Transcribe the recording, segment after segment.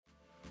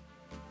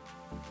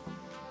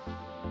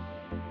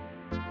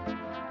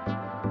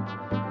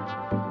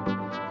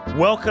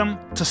Welcome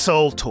to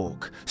Soul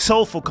Talk,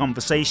 soulful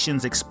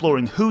conversations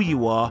exploring who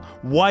you are,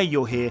 why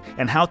you're here,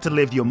 and how to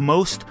live your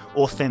most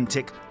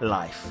authentic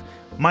life.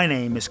 My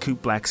name is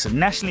Coop Blackson,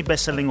 nationally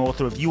best-selling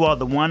author of You Are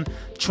the One,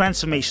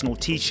 transformational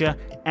teacher,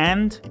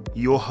 and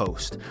your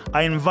host.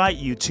 I invite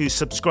you to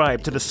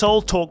subscribe to the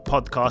Soul Talk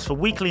podcast for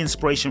weekly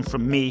inspiration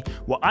from me,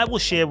 where I will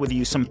share with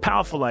you some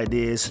powerful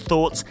ideas,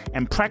 thoughts,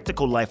 and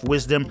practical life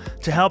wisdom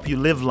to help you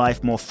live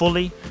life more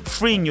fully,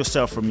 freeing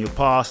yourself from your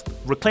past,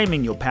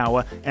 reclaiming your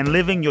power, and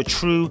living your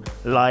true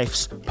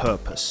life's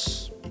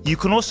purpose. You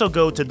can also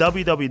go to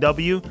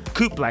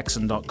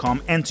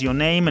www.coopblackson.com, enter your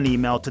name and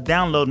email to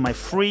download my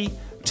free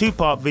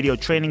 2-part video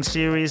training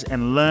series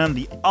and learn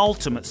the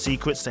ultimate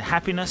secrets to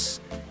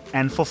happiness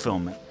and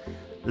fulfillment.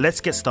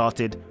 Let's get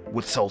started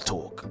with Soul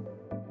Talk.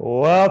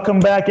 Welcome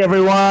back,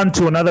 everyone,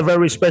 to another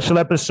very special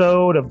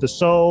episode of the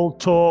Soul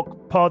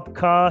Talk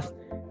podcast.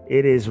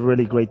 It is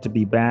really great to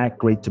be back,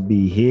 great to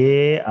be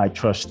here. I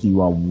trust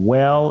you are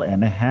well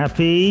and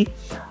happy.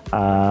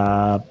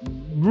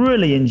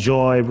 Really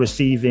enjoy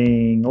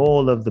receiving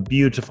all of the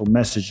beautiful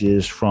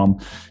messages from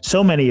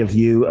so many of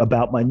you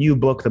about my new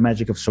book, The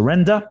Magic of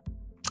Surrender,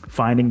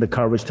 Finding the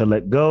Courage to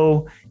Let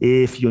Go.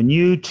 If you're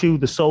new to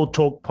the Soul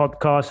Talk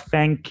podcast,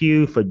 thank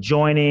you for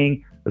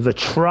joining the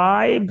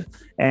tribe.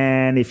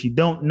 And if you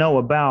don't know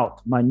about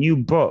my new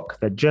book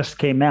that just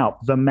came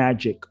out, The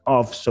Magic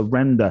of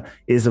Surrender,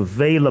 is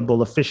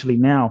available officially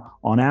now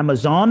on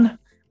Amazon.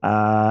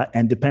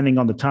 And depending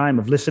on the time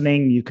of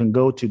listening, you can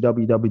go to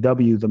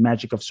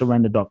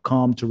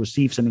www.themagicofsurrender.com to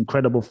receive some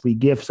incredible free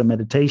gifts, a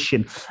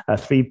meditation, a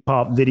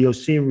 3-part video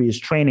series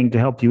training to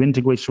help you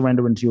integrate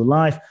surrender into your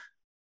life,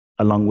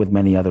 along with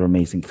many other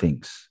amazing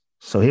things.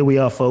 So here we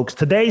are, folks.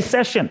 Today's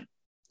session,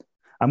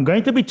 I'm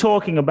going to be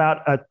talking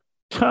about a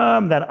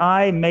term that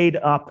I made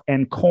up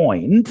and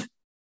coined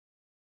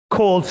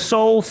called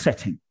soul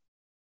setting.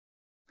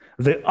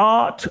 The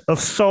art of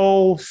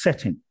soul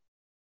setting.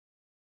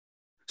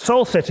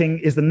 Soul setting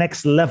is the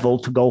next level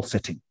to goal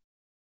setting.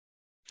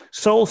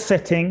 Soul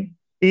setting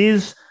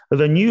is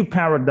the new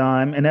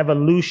paradigm and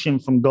evolution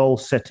from goal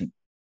setting.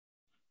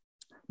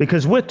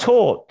 Because we're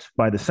taught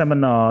by the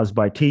seminars,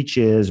 by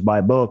teachers,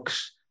 by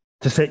books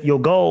to set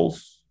your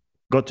goals.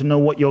 Got to know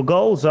what your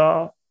goals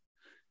are.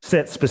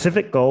 Set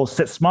specific goals,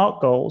 set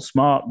smart,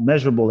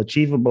 measurable,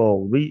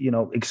 achievable,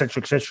 et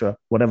cetera,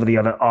 whatever the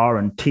other R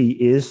and T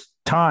is,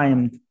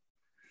 timed.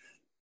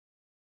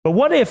 But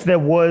what if there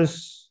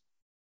was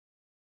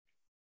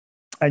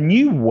a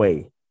new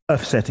way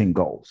of setting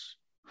goals?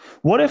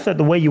 What if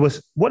the way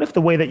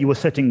that you were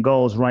setting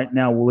goals right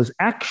now was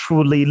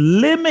actually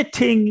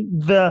limiting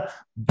the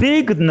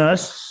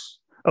bigness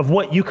of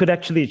what you could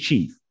actually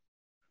achieve?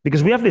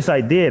 Because we have this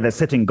idea that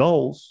setting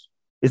goals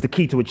is the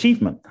key to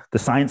achievement, the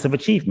science of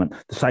achievement,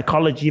 the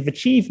psychology of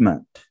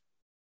achievement.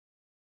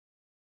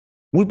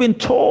 We've been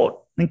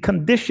taught and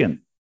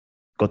conditioned,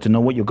 got to know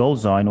what your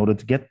goals are in order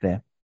to get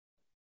there.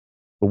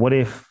 But what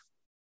if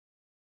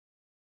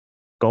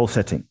goal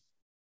setting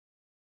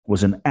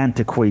was an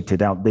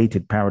antiquated,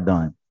 outdated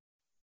paradigm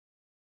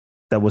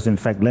that was in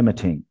fact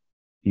limiting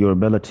your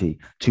ability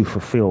to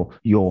fulfill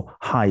your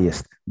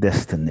highest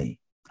destiny?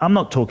 I'm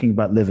not talking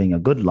about living a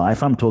good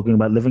life. I'm talking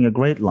about living a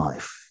great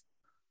life.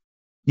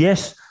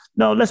 Yes,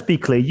 no, let's be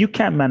clear. You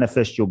can't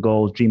manifest your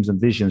goals, dreams, and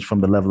visions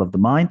from the level of the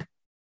mind,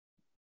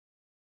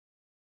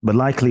 but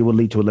likely will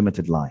lead to a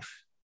limited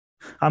life.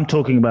 I'm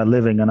talking about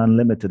living an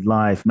unlimited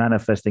life,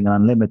 manifesting an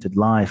unlimited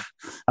life.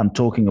 I'm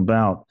talking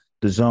about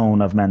the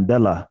zone of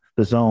Mandela,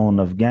 the zone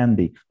of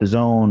Gandhi, the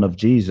zone of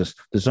Jesus,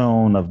 the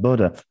zone of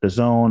Buddha, the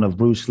zone of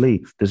Bruce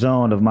Lee, the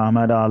zone of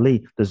Muhammad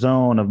Ali, the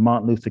zone of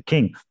Martin Luther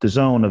King, the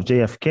zone of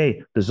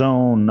JFK, the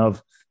zone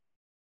of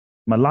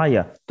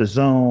Malaya, the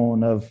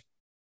zone of,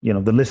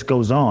 the list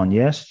goes on.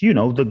 Yes,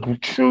 the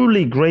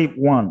truly great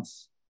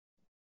ones.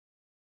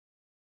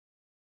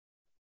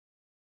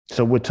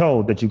 So we're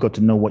told that you've got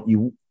to know what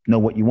you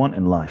want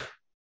in life.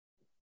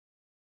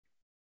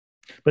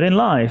 But in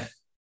life,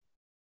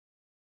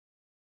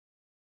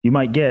 you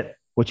might get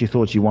what you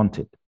thought you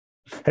wanted.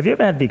 Have you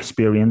ever had the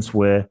experience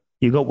where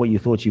you got what you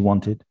thought you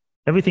wanted?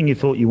 Everything you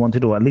thought you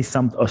wanted, or at least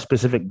a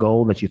specific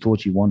goal that you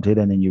thought you wanted,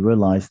 and then you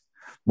realized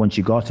once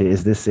you got it,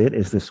 is this it?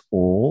 Is this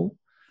all?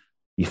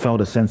 You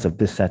felt a sense of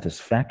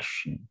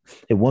dissatisfaction.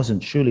 It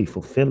wasn't truly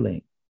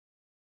fulfilling.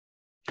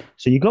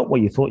 So you got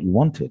what you thought you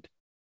wanted,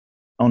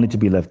 only to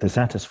be left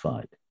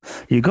dissatisfied.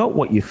 You got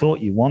what you thought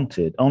you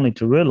wanted, only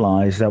to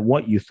realize that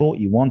what you thought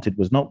you wanted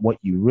was not what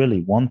you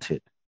really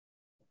wanted.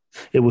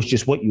 It was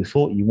just what you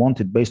thought you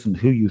wanted based on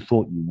who you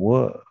thought you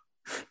were.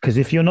 Because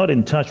if you're not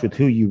in touch with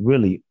who you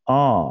really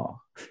are,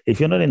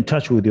 if you're not in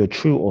touch with your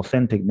true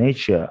authentic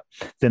nature,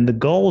 then the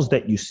goals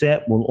that you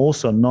set will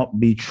also not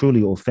be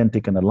truly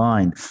authentic and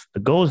aligned. The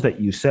goals that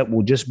you set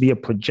will just be a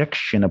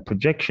projection of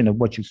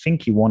what you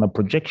think you want, a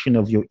projection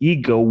of your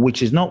ego,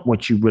 which is not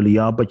what you really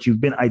are, but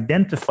you've been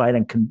identified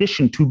and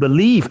conditioned to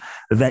believe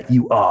that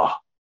you are.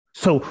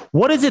 So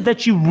what is it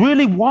that you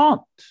really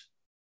want?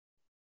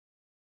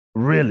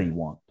 Really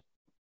want?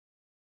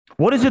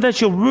 What is it that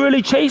you're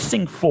really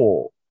chasing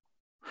for?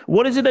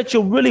 What is it that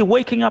you're really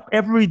waking up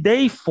every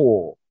day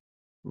for?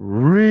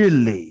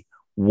 Really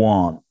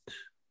want?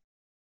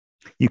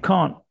 You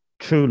can't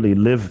truly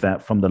live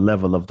that from the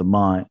level of the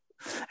mind.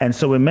 And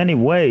so in many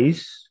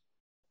ways,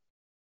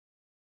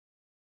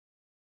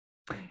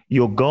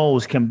 your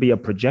goals can be a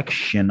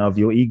projection of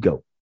your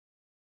ego.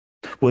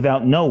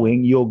 Without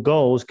knowing, your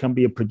goals can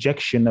be a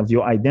projection of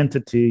your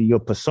identity, your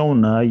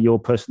persona, your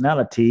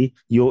personality,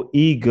 your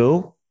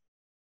ego.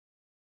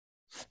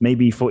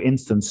 Maybe, for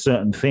instance,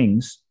 certain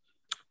things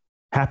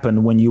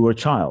happened when you were a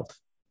child.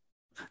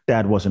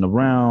 Dad wasn't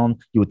around,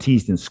 you were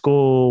teased in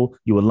school,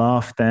 you were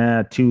laughed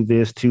at, to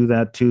this, to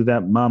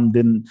that. Mom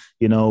didn't,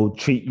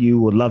 treat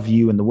you or love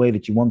you in the way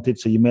that you wanted.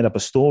 So you made up a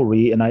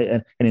story and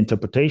an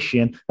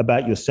interpretation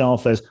about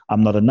yourself as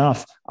I'm not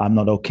enough, I'm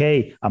not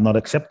okay, I'm not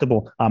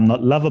acceptable, I'm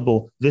not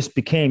lovable. This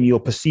became your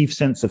perceived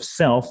sense of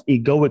self.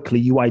 Egoically,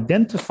 you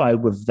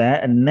identified with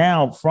that. And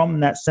now from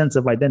that sense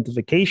of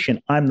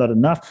identification, I'm not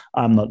enough,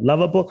 I'm not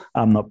lovable,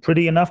 I'm not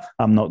pretty enough,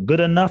 I'm not good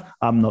enough,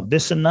 I'm not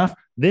this enough.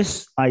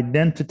 This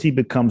identity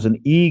becomes an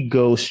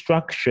ego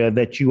structure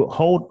that you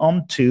hold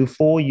on to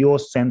for your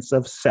sense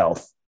of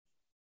self.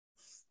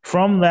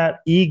 From that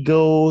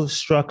ego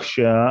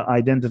structure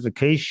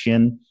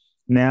identification,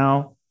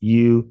 now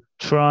you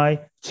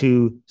try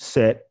to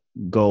set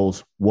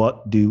goals.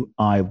 What do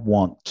I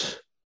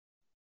want?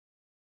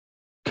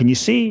 Can you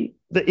see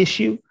the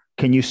issue?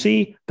 Can you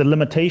see the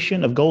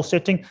limitation of goal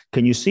setting?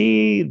 Can you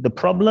see the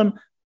problem?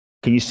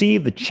 Can you see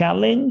the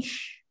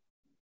challenge?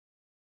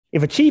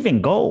 If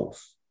achieving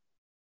goals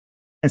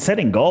and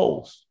setting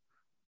goals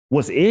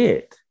was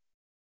it,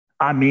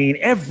 I mean,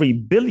 every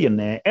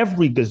billionaire,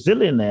 every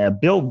gazillionaire,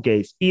 Bill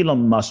Gates,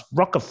 Elon Musk,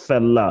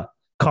 Rockefeller,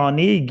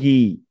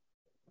 Carnegie,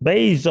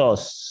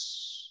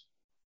 Bezos,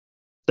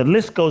 the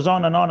list goes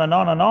on and on and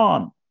on and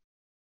on,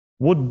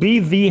 would be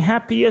the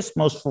happiest,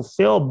 most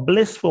fulfilled,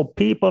 blissful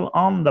people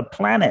on the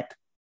planet.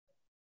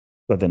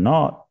 But they're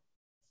not.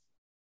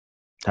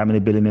 How many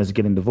billionaires are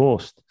getting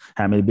divorced?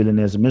 How many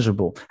billionaires are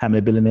miserable? How many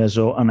billionaires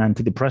are on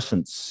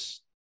antidepressants?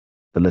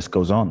 The list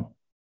goes on.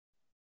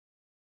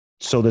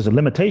 So there's a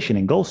limitation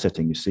in goal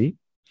setting, you see.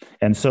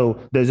 And so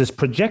there's this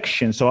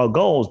projection. So our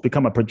goals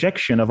become a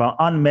projection of our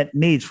unmet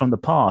needs from the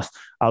past.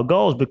 Our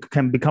goals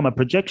can become a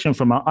projection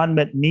from our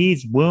unmet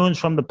needs, wounds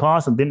from the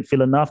past, and didn't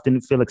feel enough,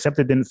 didn't feel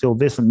accepted, didn't feel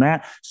this and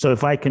that. So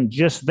if I can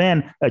just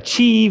then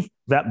achieve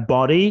that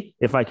body,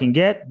 if I can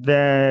get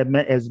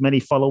as many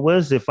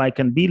followers, if I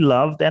can be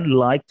loved and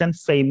liked and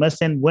famous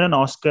and win an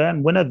Oscar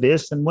and win a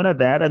this and win a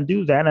that and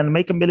do that and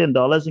make $1 million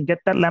and get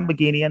that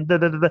Lamborghini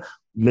and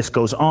list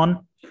goes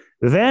on,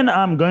 then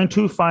I'm going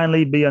to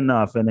finally be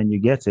enough. And then you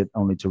get it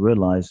only to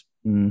realize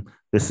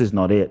this is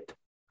not it.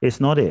 It's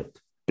not it,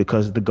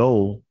 because the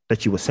goal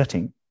that you were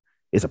setting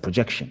is a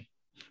projection.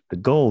 The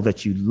goal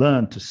that you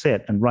learn to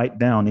set and write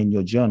down in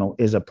your journal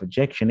is a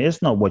projection.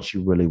 It's not what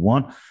you really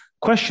want.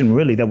 Question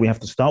really that we have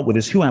to start with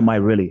is, who am I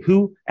really?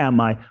 Who am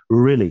I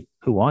really?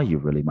 Who are you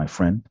really, my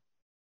friend?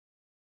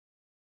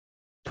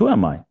 Who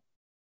am I?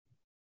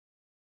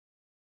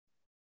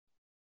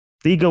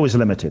 The ego is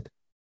limited.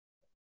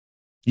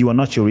 You are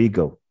not your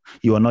ego.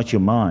 You are not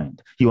your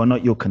mind. You are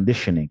not your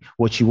conditioning.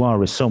 What you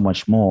are is so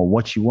much more.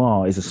 What you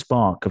are is a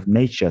spark of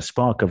nature, a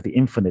spark of the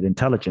infinite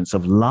intelligence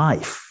of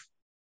life.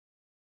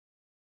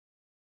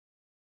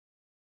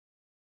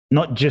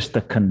 Not just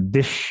a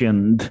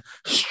conditioned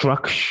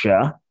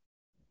structure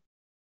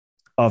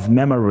of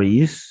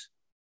memories,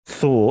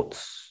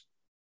 thoughts,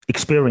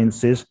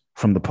 experiences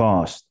from the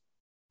past.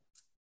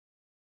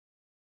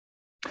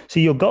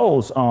 See, your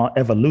goals are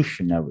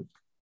evolutionary.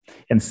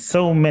 And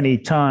so many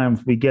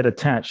times we get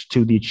attached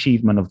to the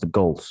achievement of the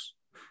goals.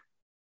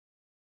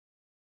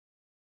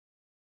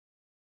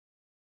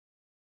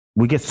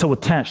 We get so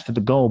attached to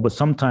the goal, but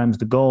sometimes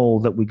the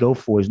goal that we go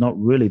for is not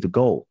really the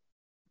goal.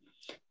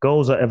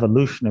 Goals are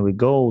evolutionary.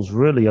 Goals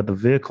really are the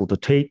vehicle to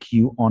take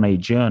you on a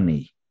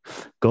journey.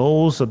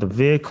 Goals are the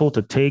vehicle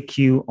to take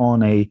you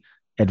on an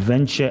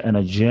adventure and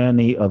a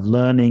journey of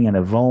learning and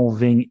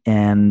evolving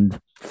and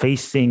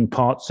facing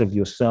parts of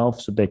yourself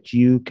so that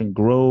you can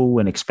grow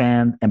and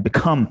expand and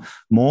become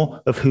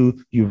more of who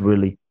you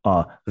really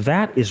are.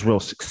 That is real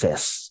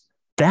success.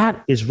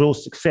 That is real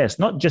success,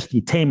 not just the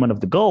attainment of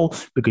the goal,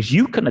 because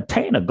you can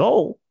attain a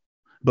goal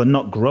but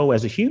not grow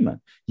as a human.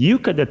 You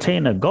could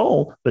attain a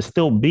goal but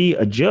still be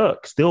a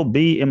jerk, still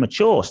be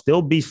immature,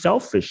 still be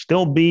selfish,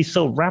 still be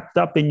so wrapped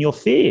up in your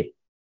fear.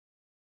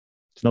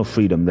 There's no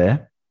freedom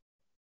there.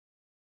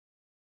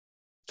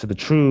 So the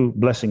true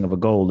blessing of a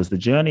goal is the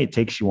journey it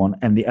takes you on,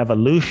 and the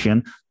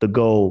evolution the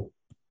goal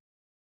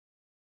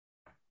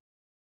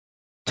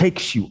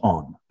takes you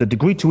on. The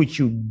degree to which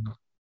you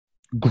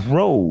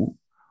grow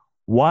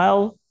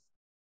while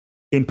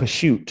in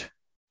pursuit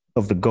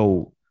of the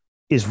goal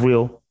is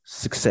real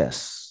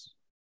success.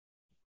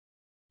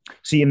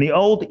 See, in the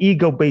old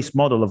ego-based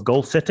model of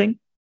goal setting,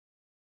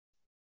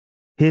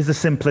 here's the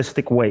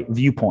simplistic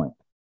viewpoint.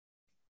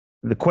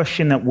 The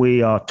question that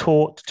we are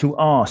taught to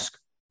ask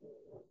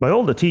by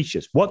all the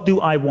teachers: what do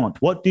I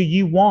want? What do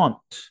you want?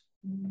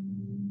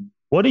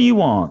 What do you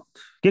want?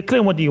 Get clear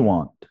on what do you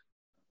want?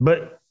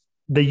 But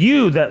the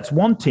you that's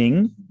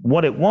wanting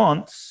what it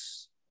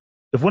wants,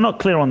 if we're not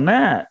clear on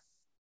that,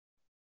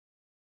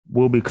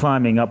 we'll be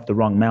climbing up the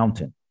wrong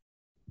mountain.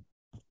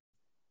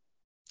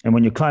 And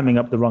when you're climbing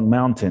up the wrong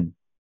mountain,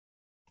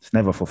 it's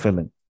never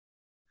fulfilling.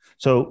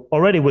 So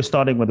already we're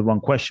starting with the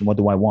wrong question. What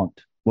do I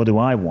want? What do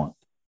I want?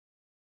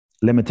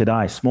 Limited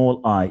I,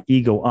 small I,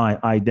 ego I,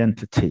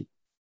 identity.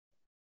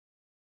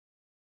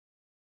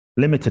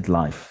 Limited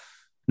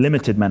life,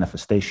 limited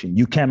manifestation.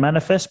 You can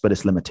manifest, but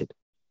it's limited.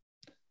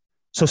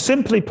 So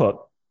simply put,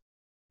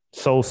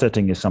 soul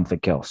setting is something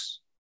else.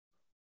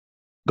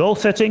 Goal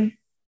setting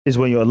is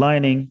when you're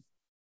aligning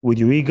with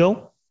your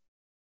ego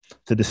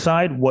to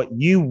decide what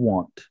you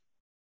want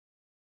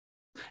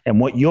and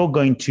what you're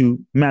going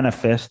to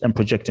manifest and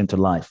project into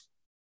life.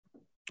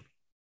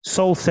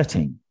 Soul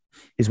setting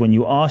is when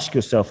you ask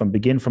yourself and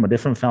begin from a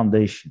different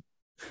foundation,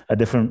 a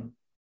different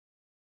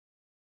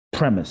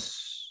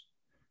premise,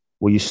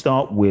 where you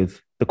start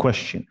with the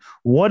question,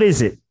 what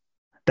is it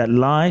that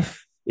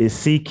life is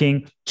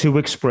seeking to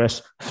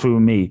express through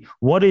me?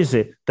 What is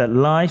it that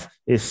life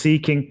is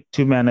seeking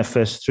to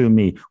manifest through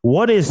me?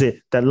 What is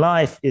it that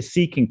life is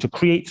seeking to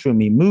create through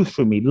me, move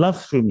through me,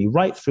 love through me,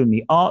 write through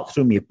me, art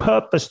through me,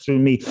 purpose through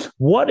me?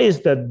 What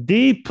is the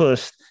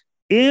deepest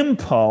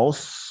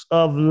impulse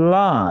of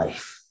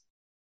life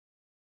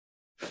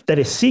that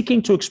is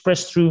seeking to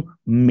express through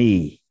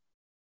me?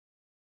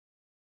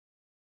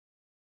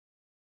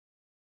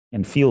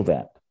 And feel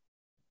that.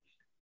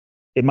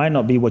 It might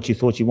not be what you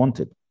thought you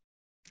wanted.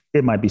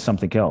 It might be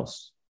something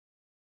else.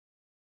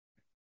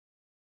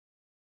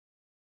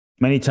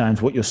 Many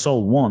times what your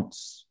soul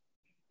wants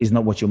is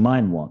not what your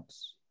mind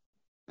wants.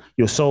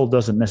 Your soul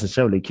doesn't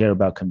necessarily care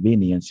about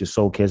convenience. Your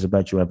soul cares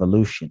about your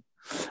evolution.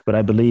 But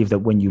I believe that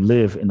when you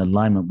live in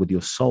alignment with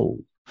your soul,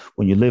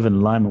 when you live in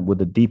alignment with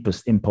the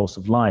deepest impulse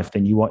of life,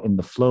 then you are in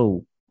the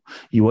flow.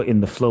 You are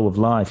in the flow of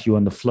life. You are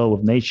in the flow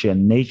of nature,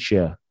 and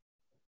nature,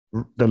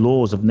 the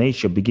laws of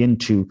nature begin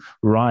to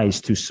rise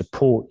to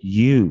support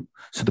you.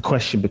 So the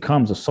question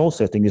becomes, a soul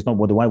setting is not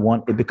what do I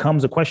want? It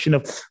becomes a question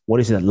of what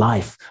is it that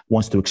life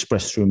wants to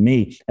express through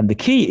me? And the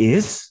key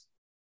is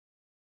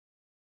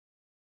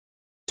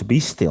to be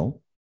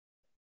still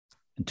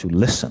and to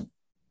listen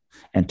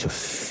and to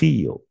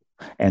feel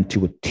and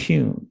to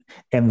attune,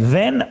 and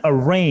then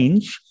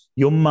arrange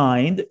your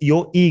mind,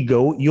 your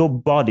ego, your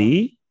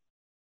body,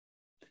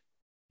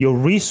 your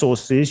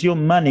resources, your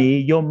money,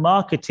 your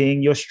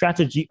marketing, your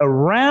strategy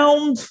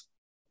around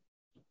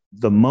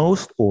the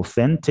most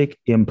authentic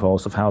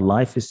impulse of how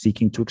life is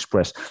seeking to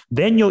express.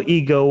 Then your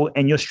ego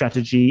and your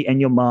strategy and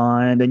your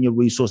mind and your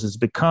resources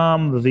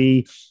become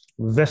the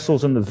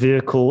vessels and the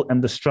vehicle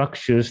and the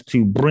structures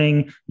to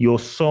bring your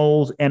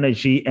soul's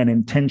energy and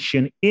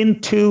intention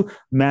into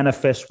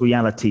manifest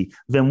reality.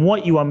 Then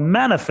what you are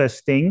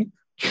manifesting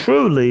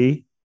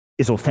truly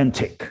is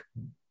authentic.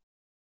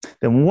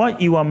 Then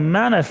what you are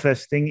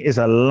manifesting is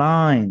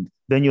aligned.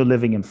 Then you're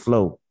living in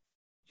flow.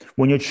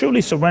 When you're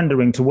truly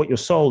surrendering to what your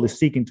soul is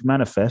seeking to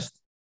manifest,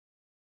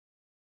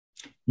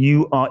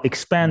 you are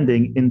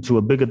expanding into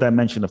a bigger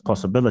dimension of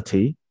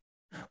possibility.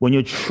 When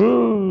you're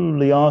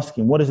truly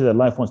asking, what is it that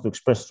life wants to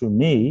express through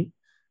me?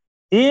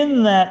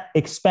 In that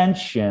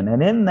expansion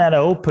and in that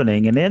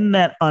opening and in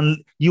that,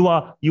 you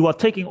are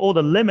taking all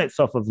the limits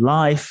off of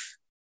life.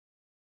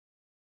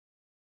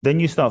 Then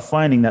you start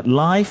finding that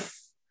life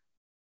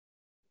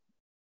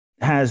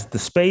has the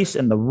space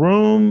and the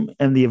room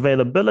and the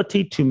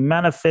availability to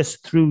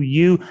manifest through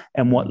you.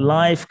 And what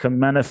life can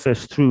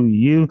manifest through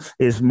you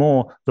is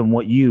more than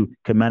what you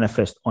can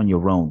manifest on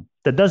your own.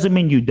 That doesn't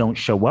mean you don't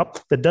show up.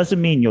 That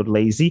doesn't mean you're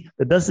lazy.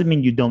 That doesn't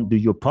mean you don't do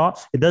your part.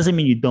 It doesn't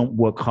mean you don't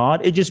work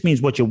hard. It just means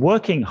what you're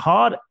working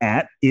hard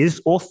at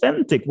is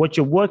authentic. What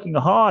you're working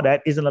hard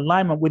at is in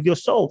alignment with your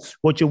soul.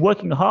 What you're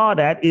working hard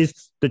at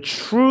is the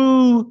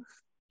true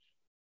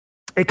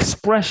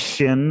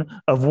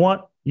expression of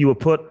what you were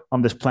put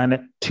on this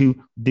planet to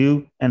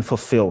do and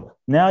fulfill.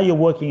 Now you're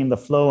working in the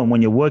flow. And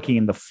when you're working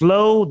in the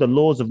flow, the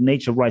laws of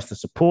nature rise to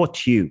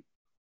support you.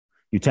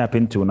 You tap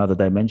into another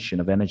dimension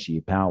of energy,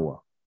 power.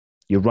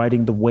 You're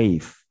riding the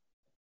wave.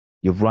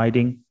 You're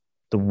riding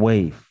the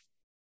wave.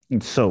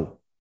 And so,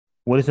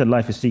 what is it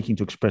life is seeking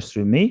to express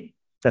through me?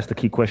 That's the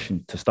key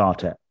question to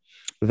start at.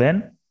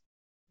 Then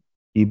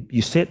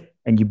you sit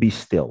and you be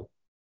still.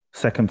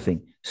 Second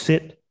thing,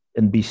 sit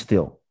and be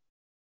still.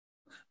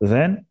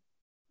 Then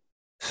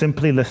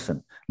simply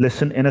listen.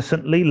 Listen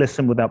innocently,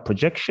 listen without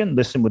projection,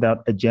 listen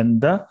without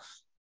agenda.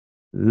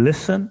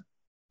 Listen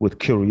with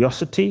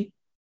curiosity,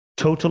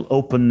 total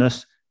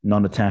openness,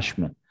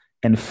 non-attachment.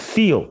 And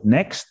feel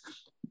next.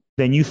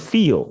 Then you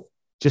feel.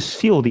 Just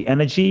feel the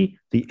energy,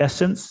 the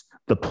essence,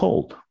 the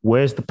pull.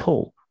 Where's the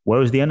pull?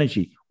 Where is the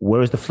energy?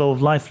 Where is the flow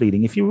of life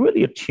leading? If you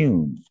really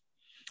attune,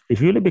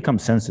 if you really become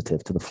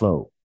sensitive to the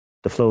flow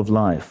of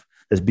life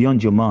that's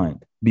beyond your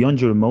mind,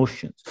 beyond your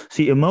emotions.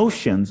 See,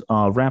 emotions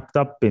are wrapped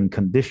up in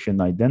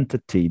conditioned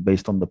identity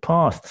based on the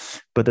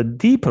past, but the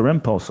deeper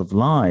impulse of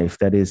life,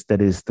 that is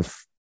the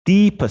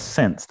deeper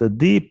sense, the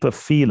deeper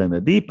feeling,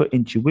 the deeper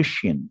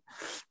intuition,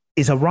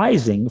 is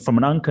arising from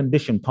an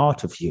unconditioned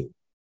part of you.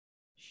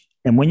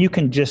 And when you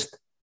can just,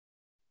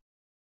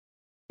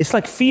 it's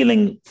like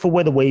feeling for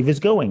where the wave is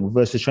going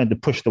versus trying to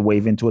push the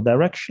wave into a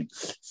direction.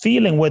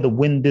 Feeling where the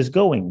wind is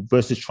going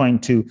versus trying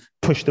to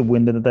push the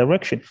wind in a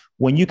direction.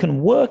 When you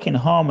can work in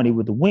harmony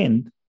with the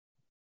wind,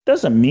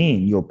 doesn't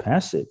mean you're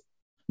passive.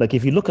 Like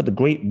if you look at the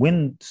great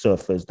wind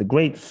surfers, the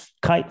great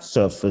kite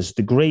surfers,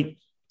 the great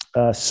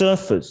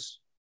surfers,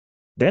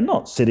 they're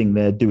not sitting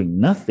there doing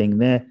nothing.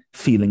 They're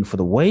feeling for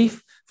the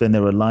wave. Then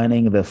they're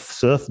aligning the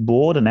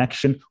surfboard and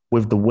action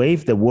with the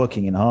wave. They're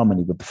working in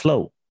harmony with the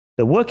flow.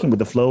 They're working with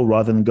the flow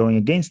rather than going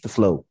against the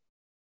flow.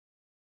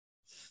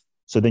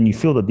 So then you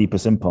feel the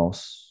deepest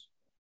impulse.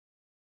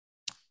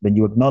 Then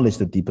you acknowledge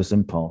the deepest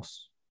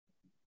impulse.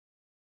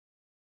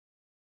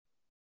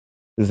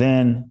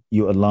 Then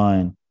you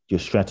align your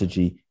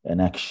strategy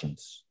and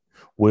actions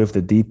with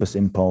the deepest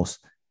impulse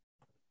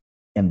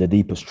and the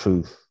deepest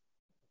truth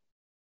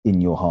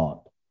in your heart.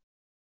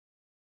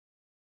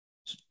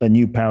 A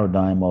new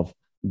paradigm of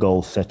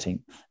goal setting,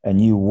 a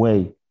new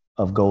way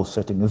of goal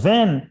setting.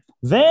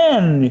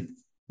 Then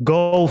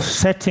goal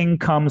setting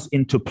comes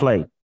into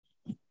play.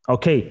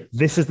 Okay,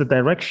 this is the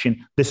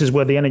direction. This is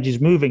where the energy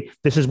is moving.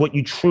 This is what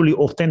you truly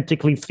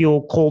authentically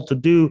feel called to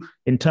do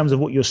in terms of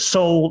what your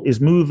soul is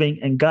moving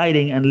and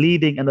guiding and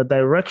leading in the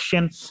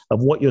direction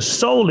of what your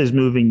soul is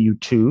moving you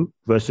to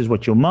versus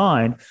what your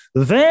mind.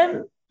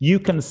 Then you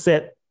can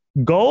set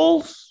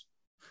goals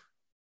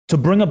to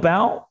bring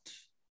about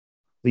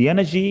the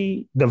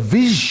energy, the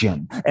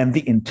vision, and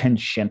the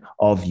intention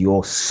of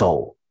your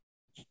soul.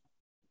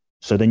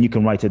 So then you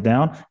can write it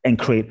down and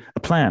create a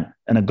plan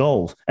and a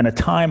goal and a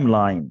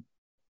timeline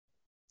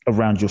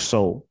around your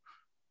soul.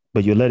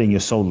 But you're letting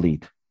your soul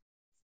lead.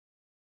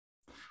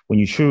 When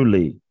you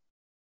truly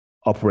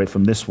operate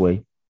from this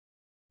way,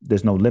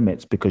 there's no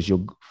limits because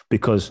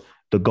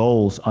the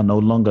goals are no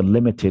longer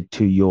limited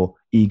to your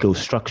ego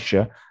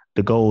structure.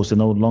 The goals are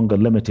no longer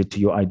limited to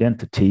your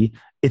identity.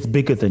 It's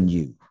bigger than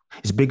you.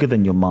 It's bigger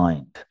than your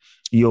mind.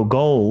 Your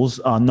goals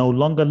are no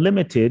longer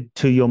limited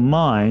to your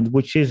mind,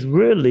 which is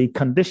really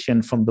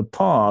conditioned from the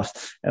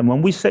past. And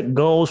when we set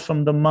goals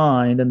from the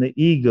mind and the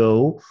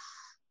ego,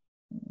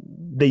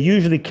 they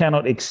usually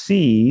cannot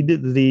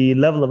exceed the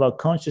level of our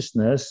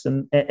consciousness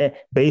and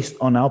based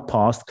on our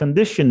past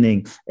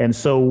conditioning. And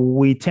so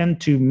we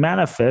tend to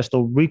manifest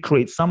or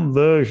recreate some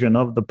version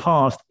of the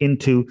past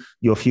into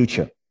your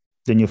future.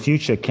 Then your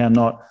future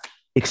cannot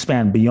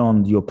expand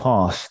beyond your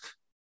past.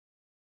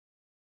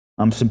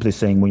 I'm simply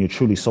saying when you're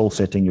truly soul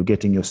setting, you're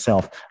getting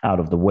yourself out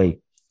of the way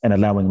and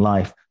allowing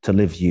life to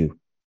live you.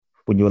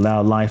 When you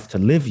allow life to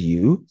live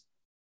you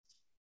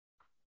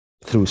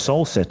through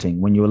soul setting,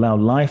 when you allow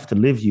life to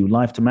live you,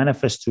 life to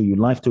manifest through you,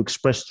 life to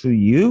express through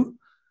you,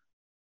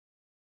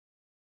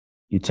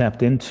 you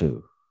tapped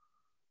into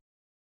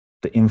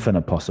the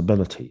infinite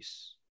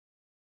possibilities.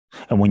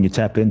 And when you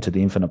tap into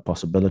the infinite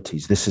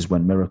possibilities, this is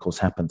when miracles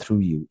happen through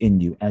you,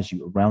 in you, as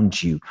you,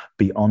 around you,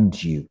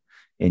 beyond you,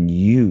 and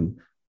you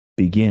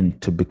begin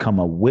to become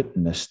a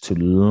witness to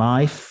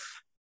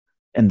life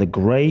and the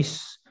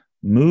grace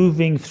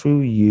moving through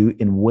you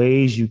in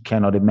ways you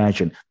cannot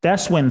imagine.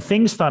 That's when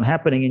things start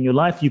happening in your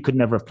life you could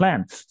never have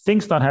planned.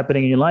 Things start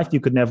happening in your life you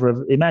could never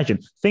have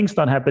imagined. Things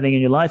start happening in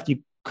your life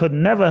you could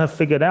never have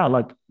figured out.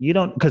 Like you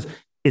don't, because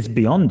it's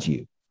beyond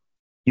you.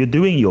 You're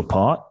doing your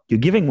part. You're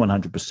giving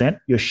 100%.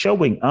 You're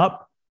showing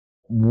up.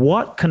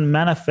 What can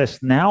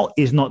manifest now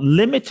is not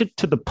limited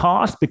to the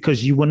past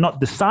because you were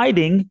not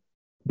deciding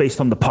based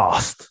on the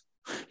past.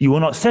 You were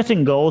not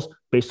setting goals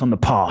based on the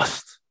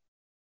past.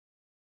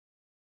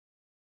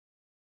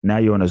 Now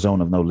you're in a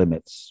zone of no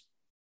limits.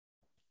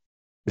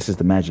 This is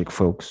the magic,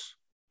 folks.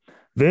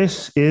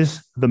 This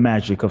is the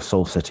magic of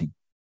soul setting.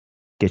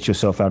 Get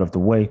yourself out of the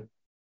way.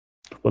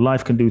 What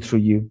life can do through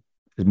you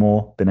is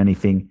more than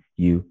anything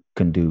you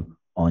can do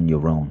on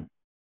your own.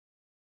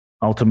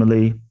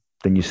 Ultimately,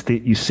 then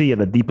you see at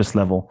the deepest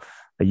level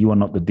that you are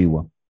not the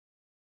doer.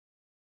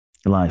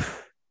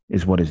 Life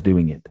is what is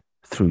doing it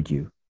through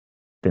you.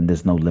 Then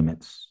there's no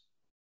limits.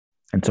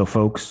 And so,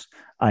 folks,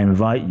 I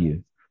invite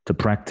you to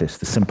practice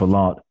the simple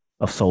art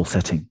of soul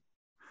setting.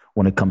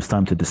 When it comes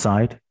time to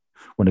decide,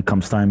 when it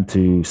comes time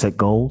to set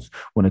goals,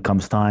 when it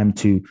comes time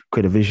to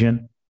create a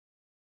vision,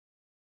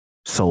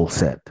 soul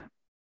set.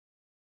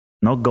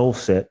 Not goal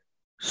set,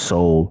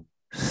 soul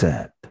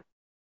set.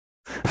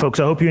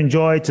 Folks, I hope you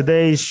enjoyed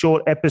today's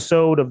short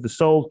episode of the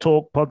Soul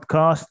Talk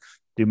podcast.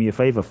 Do me a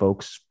favor,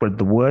 folks, spread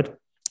the word.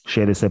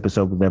 Share this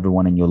episode with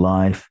everyone in your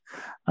life.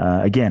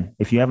 Again,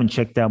 if you haven't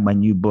checked out my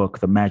new book,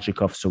 The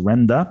Magic of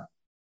Surrender,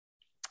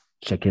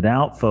 check it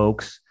out,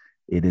 folks.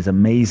 It is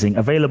amazing.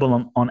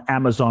 Available on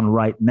Amazon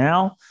right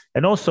now.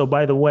 And also,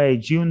 by the way,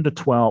 June the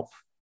 12th,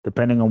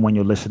 depending on when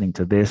you're listening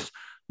to this,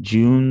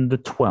 June the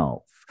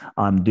 12th,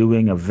 I'm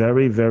doing a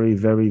very, very,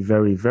 very,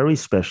 very, very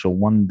special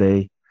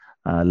one-day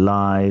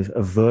live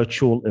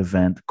virtual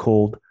event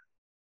called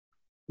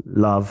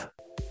the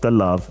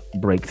Love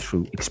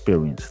Breakthrough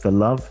Experience. The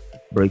Love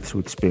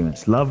Breakthrough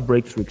Experience.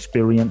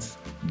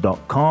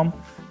 LoveBreakthroughExperience.com.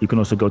 You can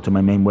also go to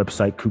my main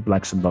website,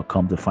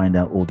 coopblackson.com, to find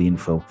out all the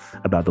info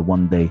about the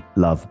one-day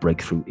love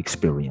breakthrough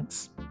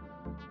experience.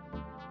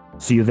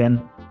 See you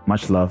then.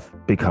 Much love.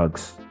 Big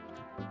hugs.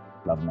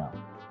 Love now.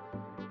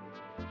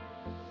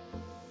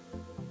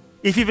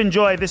 If you've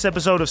enjoyed this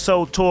episode of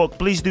Soul Talk,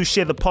 please do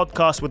share the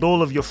podcast with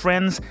all of your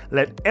friends.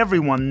 Let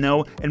everyone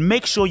know, and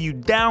make sure you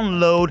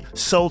download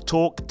Soul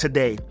Talk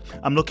today.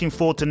 I'm looking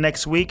forward to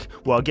next week,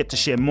 where I'll get to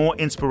share more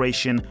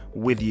inspiration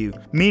with you.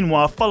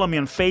 Meanwhile, follow me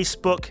on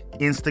Facebook,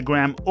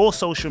 Instagram, or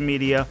social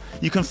media.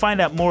 You can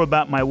find out more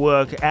about my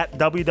work at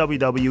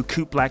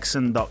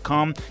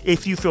www.coopblackson.com.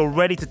 If you feel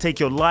ready to take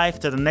your life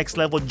to the next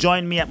level,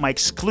 join me at my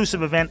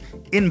exclusive event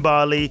in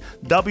Bali,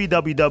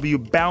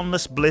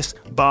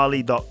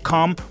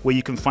 www.boundlessblissbali.com, where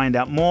you can find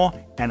out more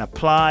and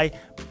apply.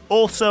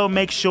 Also,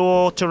 make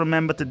sure to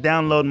remember to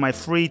download my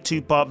free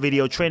 2-part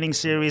video training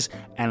series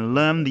and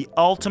learn the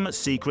ultimate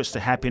secrets to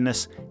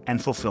happiness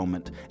and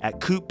fulfillment at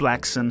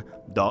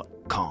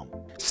coopblackson.com.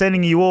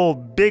 Sending you all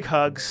big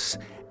hugs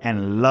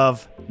and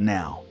love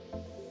now.